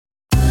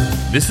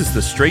This is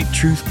the Straight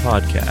Truth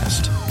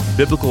Podcast,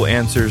 biblical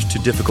answers to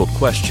difficult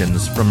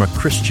questions from a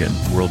Christian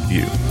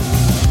worldview.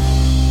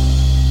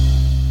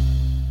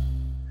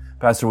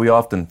 Pastor, we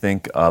often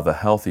think of a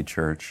healthy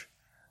church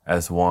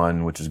as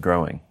one which is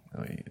growing.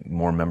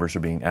 More members are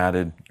being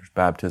added, there's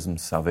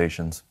baptisms,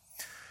 salvations,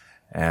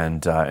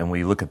 and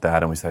we look at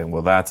that and we say,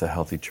 well, that's a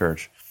healthy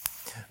church.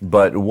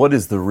 But what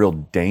is the real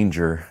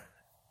danger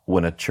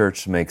when a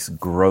church makes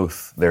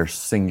growth their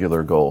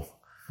singular goal?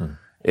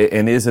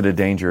 And is it a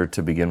danger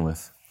to begin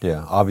with?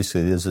 Yeah,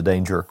 obviously it is a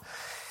danger.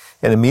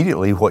 And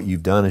immediately what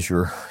you've done is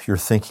you're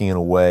thinking in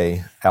a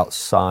way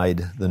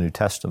outside the New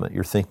Testament.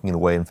 You're thinking in a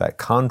way, in fact,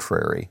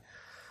 contrary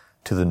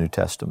to the New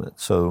Testament.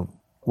 So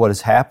what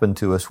has happened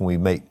to us when we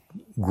make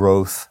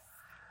growth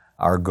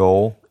our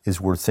goal is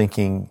we're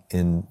thinking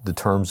in the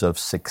terms of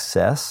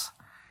success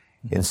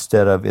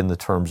instead of in the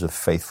terms of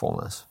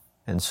faithfulness.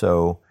 And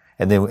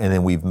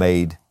then we've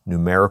made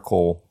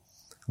numerical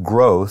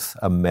growth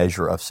a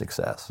measure of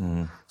success.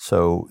 Mm-hmm.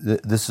 So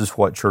this is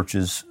what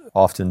churches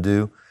often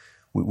do.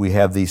 We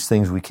have these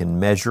things we can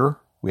measure.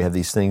 We have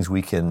these things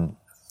we can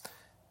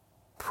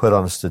put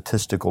on a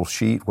statistical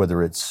sheet,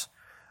 whether it's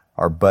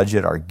our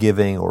budget, our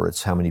giving, or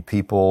it's how many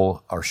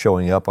people are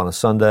showing up on a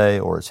Sunday,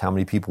 or it's how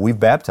many people we've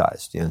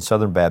baptized. In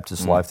Southern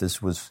Baptist life, this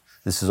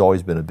has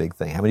always been a big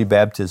thing. How many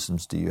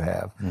baptisms do you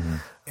have? Mm-hmm.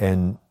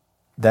 And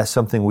that's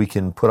something we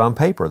can put on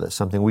paper. That's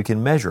something we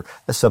can measure.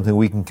 That's something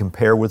we can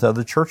compare with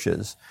other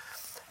churches.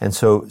 And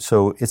so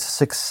it's a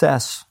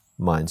success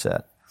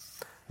mindset.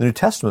 The New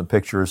Testament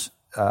pictures,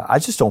 I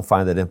just don't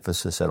find that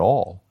emphasis at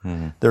all.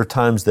 Mm-hmm. There are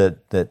times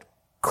that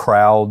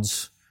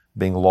crowds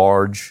being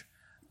large,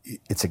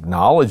 it's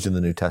acknowledged in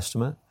the New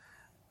Testament.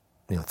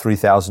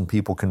 3,000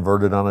 people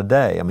converted on a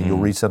day. I mean, you'll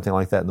read something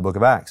like that in the book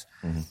of Acts.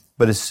 Mm-hmm.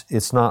 But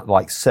it's not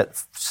like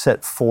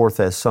set forth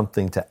as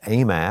something to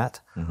aim at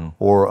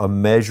or a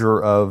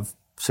measure of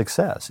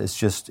success. It's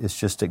just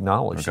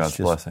acknowledged. Or God's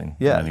blessing.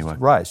 Yeah, anyway.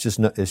 Right.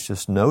 It's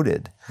just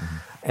noted. Mm-hmm.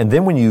 And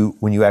then when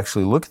you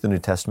actually look at the New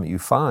Testament, you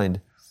find.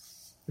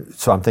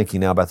 So I'm thinking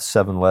now about the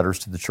 7 letters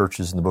to the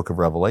churches in the book of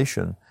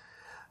Revelation.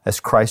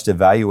 As Christ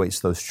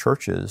evaluates those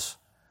churches,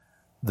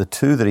 the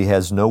 2 that he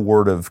has no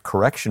word of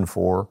correction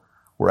for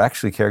were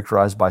actually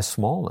characterized by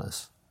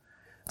smallness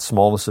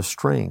of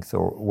strength,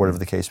 or whatever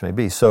the case may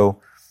be.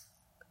 So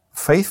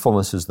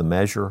faithfulness is the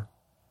measure.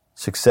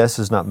 Success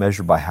is not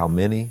measured by how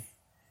many.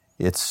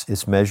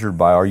 It's measured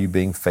by, are you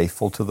being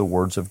faithful to the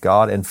words of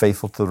God and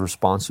faithful to the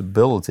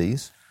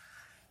responsibilities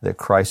that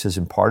Christ has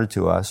imparted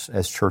to us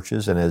as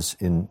churches and as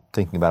in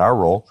thinking about our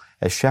role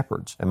as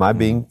shepherds.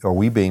 Are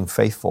we being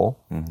faithful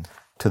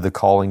to the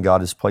calling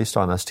God has placed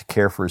on us to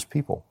care for his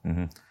people?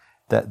 Mm-hmm.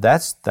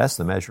 That's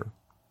the measure.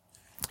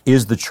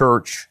 Is the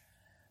church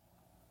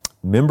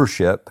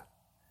membership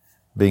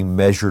being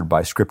measured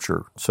by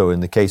Scripture? So in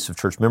the case of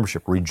church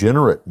membership,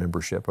 regenerate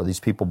membership, are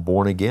these people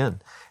born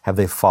again? Have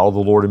they followed the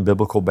Lord in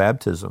biblical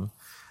baptism?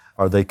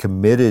 Are they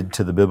committed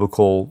to the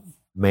biblical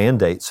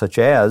mandates, such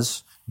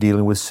as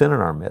dealing with sin in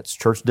our midst,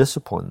 church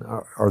discipline?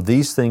 Are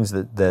these things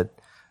that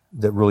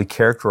really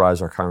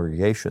characterize our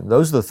congregation?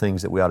 Those are the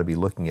things that we ought to be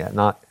looking at,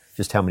 not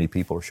just how many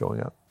people are showing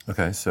up.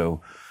 Okay,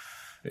 so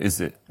is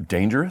it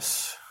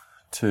dangerous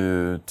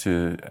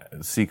to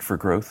seek for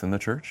growth in the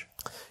church?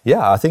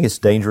 Yeah, I think it's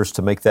dangerous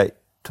to make that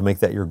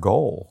your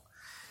goal.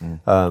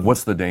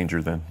 What's the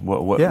danger then?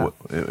 What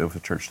if a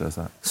church does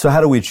that? So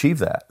how do we achieve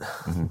that?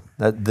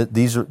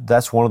 Mm-hmm.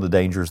 That's one of the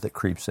dangers that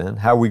creeps in.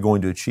 How are we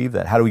going to achieve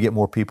that? How do we get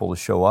more people to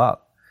show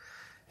up?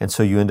 And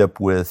so you end up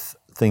with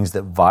things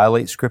that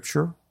violate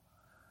Scripture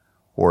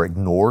or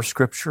ignore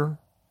Scripture,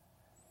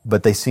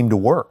 but they seem to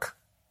work.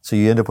 So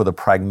you end up with a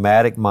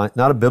pragmatic mind,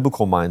 not a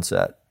biblical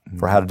mindset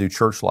for how to do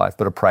church life,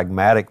 but a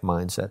pragmatic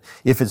mindset.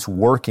 If it's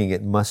working,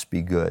 it must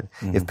be good.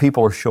 Mm-hmm. If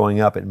people are showing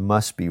up, it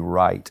must be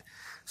right.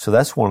 So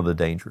that's one of the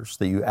dangers,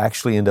 that you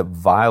actually end up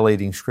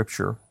violating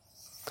Scripture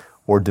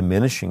or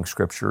diminishing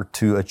Scripture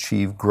to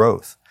achieve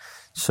growth.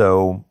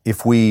 So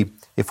if we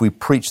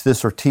preach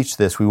this or teach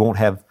this, we won't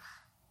have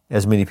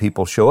as many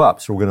people show up.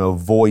 So we're going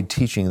to avoid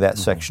teaching that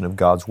section of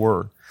God's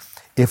Word.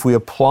 If we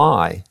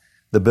apply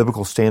the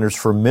biblical standards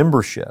for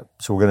membership,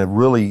 so we're going to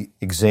really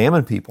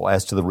examine people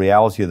as to the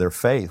reality of their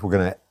faith.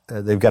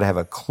 They've got to have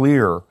a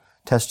clear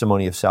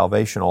testimony of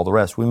salvation, all the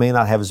rest. We may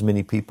not have as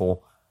many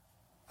people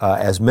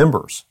as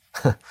members.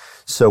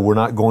 So we're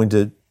not going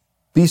to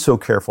be so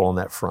careful on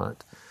that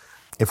front.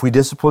 If we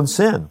discipline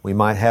sin, we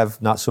might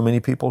have not so many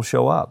people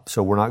show up.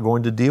 So we're not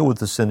going to deal with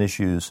the sin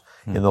issues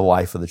in the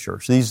life of the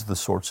church. These are the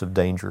sorts of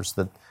dangers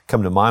that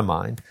come to my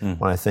mind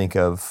when I think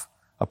of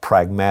a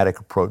pragmatic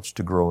approach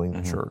to growing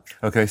the church.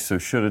 Okay, so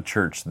should a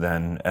church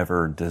then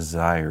ever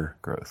desire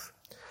growth?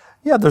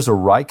 Yeah, there's a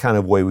right kind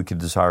of way we could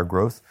desire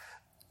growth.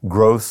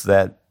 Growth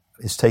that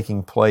is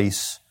taking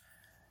place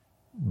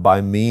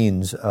by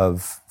means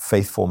of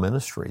faithful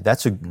ministry.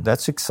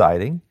 That's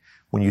exciting.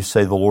 When you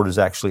say the Lord is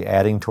actually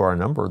adding to our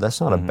number, that's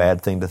not a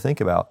bad thing to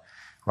think about,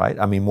 right?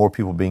 I mean, more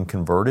people being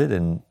converted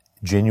and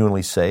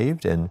genuinely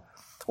saved,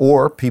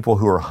 or people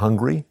who are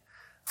hungry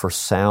for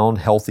sound,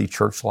 healthy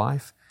church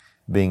life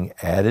being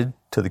added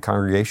to the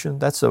congregation,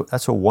 that's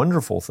a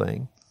wonderful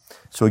thing.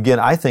 So again,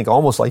 I think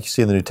almost like you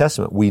see in the New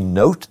Testament, we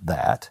note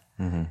that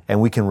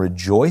and we can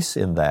rejoice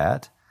in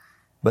that,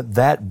 but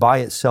that by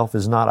itself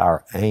is not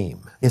our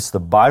aim. It's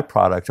the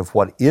byproduct of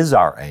what is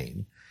our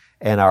aim,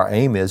 and our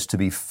aim is to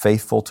be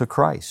faithful to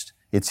Christ.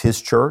 It's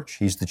His church.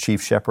 He's the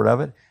chief shepherd of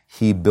it.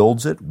 He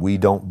builds it. We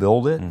don't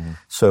build it.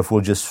 So if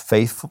we'll just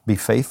be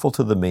faithful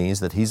to the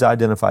means that He's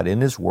identified in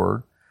His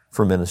Word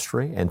for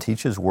ministry and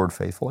teach His Word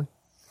faithfully,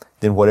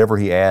 then whatever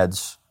He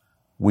adds,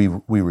 we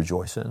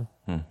rejoice in.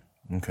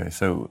 Okay,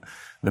 so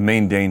the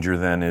main danger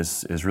then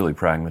is really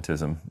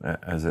pragmatism,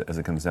 as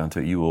it comes down to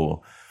it. You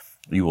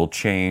will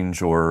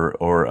change or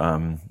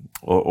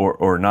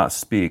not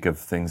speak of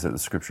things that the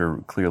Scripture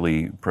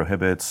clearly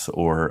prohibits,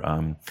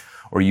 or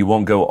you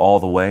won't go all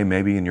the way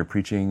maybe in your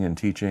preaching and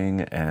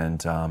teaching,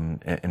 and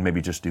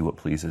maybe just do what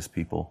pleases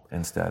people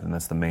instead. And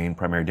that's the main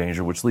primary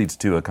danger, which leads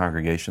to a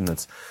congregation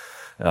that's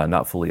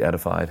not fully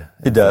edified.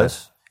 It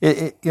does.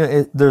 It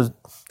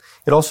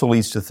also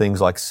leads to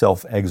things like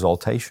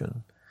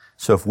self-exaltation.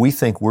 So if we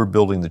think we're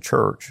building the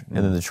church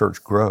and then the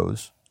church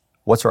grows,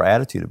 what's our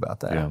attitude about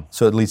that? Yeah.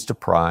 So it leads to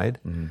pride.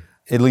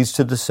 It leads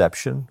to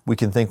deception. We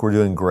can think we're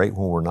doing great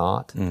when we're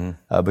not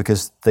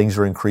because things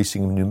are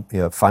increasing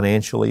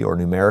financially or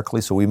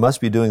numerically. So we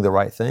must be doing the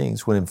right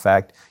things when in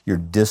fact you're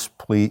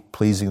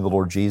displeasing the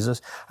Lord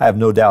Jesus. I have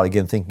no doubt,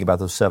 again, thinking about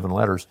those 7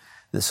 letters,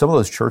 that some of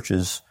those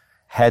churches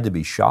had to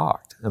be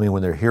shocked. I mean,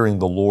 when they're hearing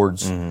the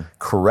Lord's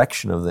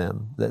correction of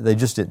them, they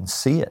just didn't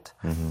see it.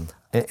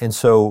 And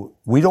so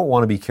we don't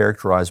want to be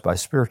characterized by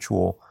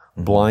spiritual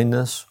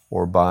blindness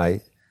or by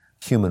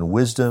human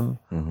wisdom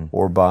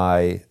or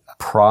by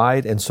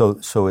pride. And so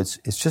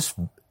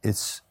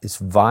it's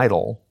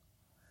vital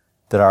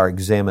that our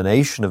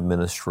examination of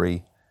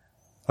ministry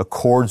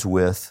accords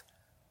with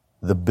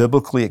the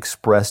biblically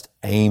expressed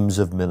aims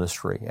of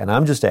ministry. And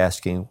I'm just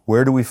asking,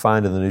 where do we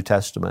find in the New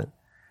Testament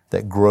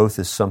that growth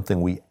is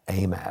something we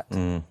aim at?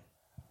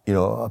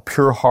 A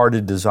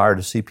pure-hearted desire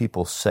to see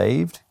people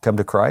saved, come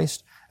to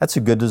Christ, that's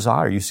a good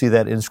desire. You see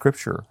that in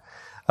Scripture.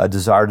 A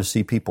desire to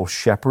see people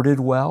shepherded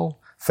well,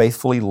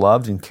 faithfully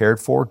loved and cared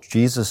for.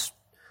 Jesus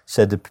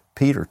said to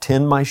Peter,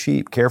 tend my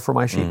sheep, care for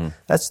my sheep.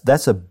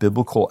 That's a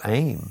biblical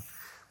aim.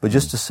 But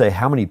just to say,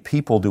 how many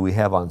people do we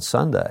have on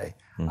Sunday?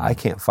 I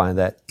can't find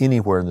that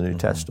anywhere in the New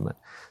Testament.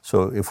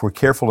 So if we're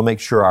careful to make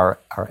sure our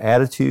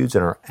attitudes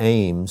and our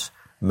aims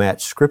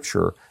match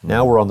Scripture,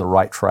 now we're on the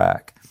right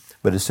track.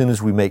 But as soon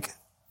as we make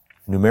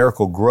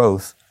numerical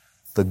growth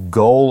the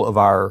goal of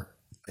our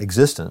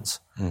existence,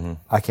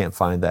 I can't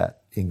find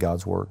that in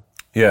God's Word.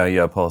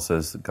 Yeah. Paul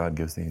says that God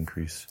gives the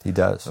increase. He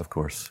does. Of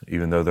course.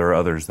 Even though there are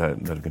others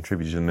that have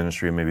contributed to the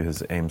ministry, and maybe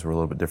his aims were a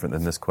little bit different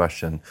than this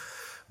question,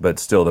 but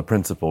still the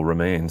principle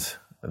remains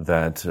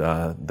that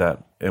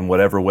in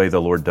whatever way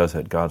the Lord does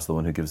it, God's the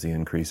one who gives the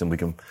increase. And we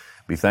can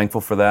be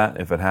thankful for that.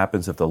 If it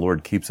happens, if the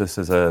Lord keeps us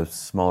as a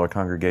smaller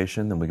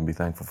congregation, then we can be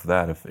thankful for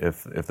that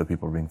if the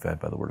people are being fed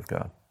by the Word of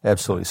God.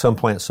 Absolutely. Some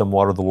plant, some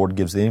water, the Lord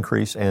gives the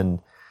increase. And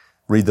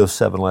read those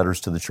 7 letters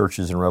to the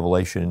churches in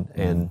Revelation,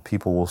 and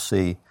people will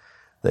see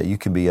that you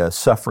can be a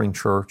suffering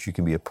church, you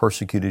can be a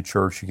persecuted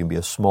church, you can be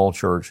a small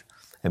church,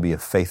 and be a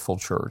faithful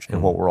church.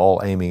 And what we're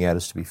all aiming at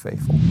is to be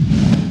faithful.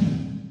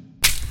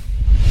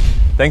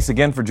 Thanks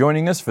again for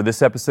joining us for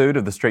this episode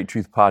of the Straight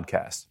Truth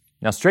Podcast.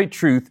 Now, Straight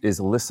Truth is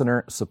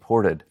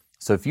listener-supported.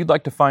 So if you'd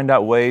like to find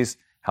out ways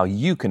how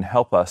you can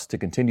help us to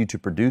continue to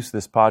produce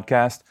this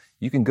podcast,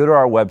 you can go to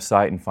our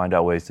website and find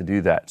out ways to do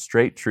that,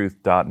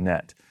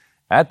 straighttruth.net.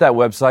 At that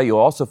website, you'll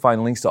also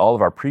find links to all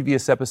of our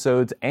previous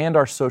episodes and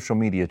our social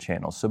media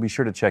channels, so be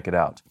sure to check it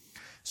out.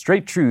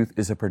 Straight Truth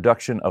is a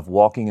production of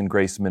Walking in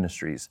Grace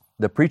Ministries,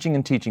 the preaching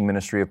and teaching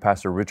ministry of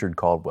Pastor Richard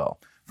Caldwell.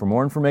 For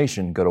more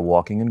information, go to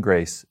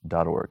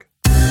walkingingrace.org.